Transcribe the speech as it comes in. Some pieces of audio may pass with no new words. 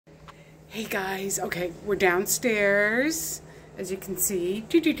Hey guys, okay, we're downstairs, as you can see,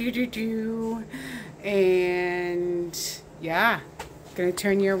 and yeah, gonna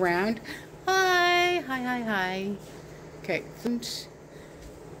turn you around. Hi. Okay, and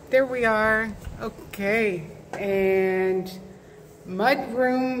there we are. Okay, and mud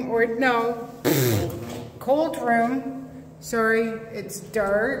room, or no, cold room. Sorry, it's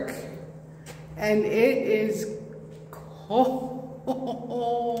dark, and it is cold.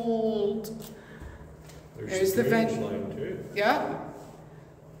 There's the vent. Too. Yeah.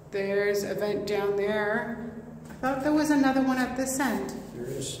 There's a vent down there. I thought there was another one at this end. There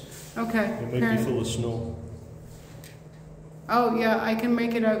is. Okay. It might be full of snow. Oh yeah, I can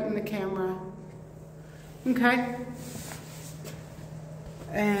make it out in the camera. Okay.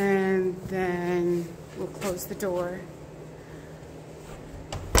 And then we'll close the door.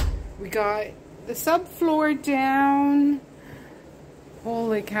 We got the subfloor down.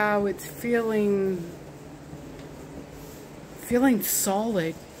 Holy cow, it's feeling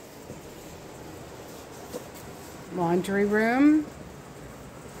solid. Laundry room.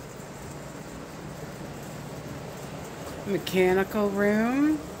 Mechanical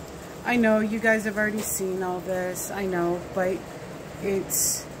room. I know you guys have already seen all this, I know, but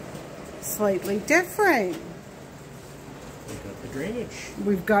it's slightly different. We've got the drainage.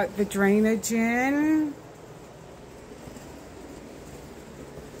 We've got the drainage in.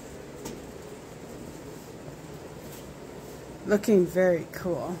 Looking very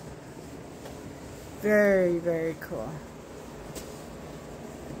cool. Very cool.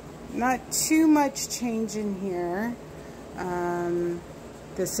 Not too much change in here.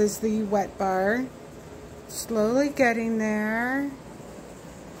 This is the wet bar. Slowly getting there.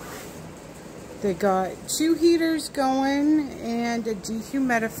 They got 2 heaters going and a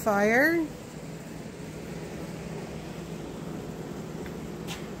dehumidifier.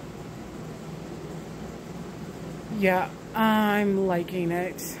 Yeah, I'm liking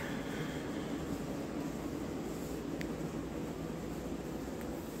it.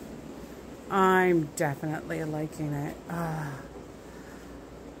 I'm definitely liking it.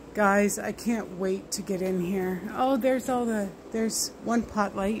 Guys, I can't wait to get in here. Oh, there's one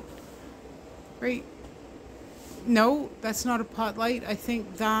pot light. Right? No, that's not a pot light. I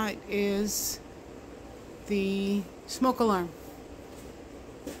think that is the smoke alarm.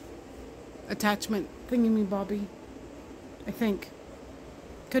 Attachment thingy-me-bobby. I think.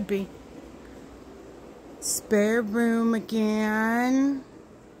 Could be. Spare room again.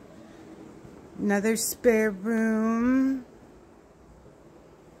 Another spare room.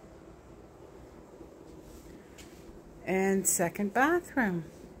 And second bathroom.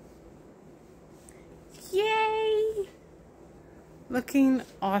 Yay! Looking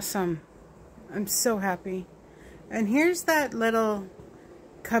awesome. I'm so happy. And here's that little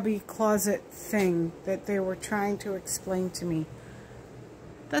cubby closet thing that they were trying to explain to me.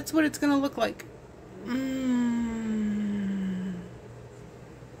 That's what it's gonna look like.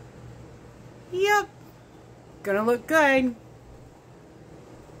 Yep. Gonna look good.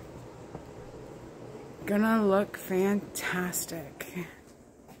 Gonna look fantastic.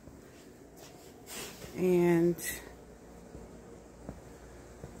 And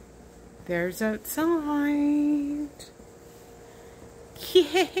there's outside.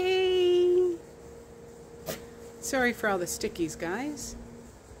 Yay! Sorry for all the stickies, guys.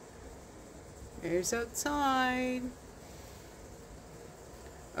 There's outside.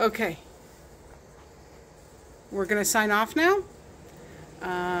 Okay. We're gonna sign off now.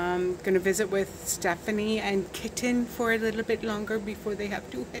 Gonna visit with Stephanie and Kitten for a little bit longer before they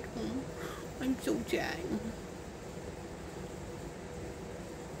have to head home. I'm so sad.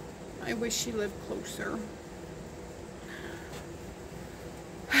 I wish she lived closer.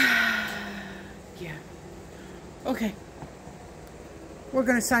 Yeah. Okay. We're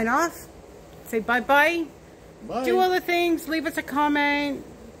gonna sign off. Say bye-bye. Bye. Do all the things. Leave us a comment.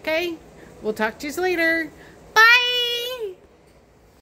 Okay? We'll talk to you later.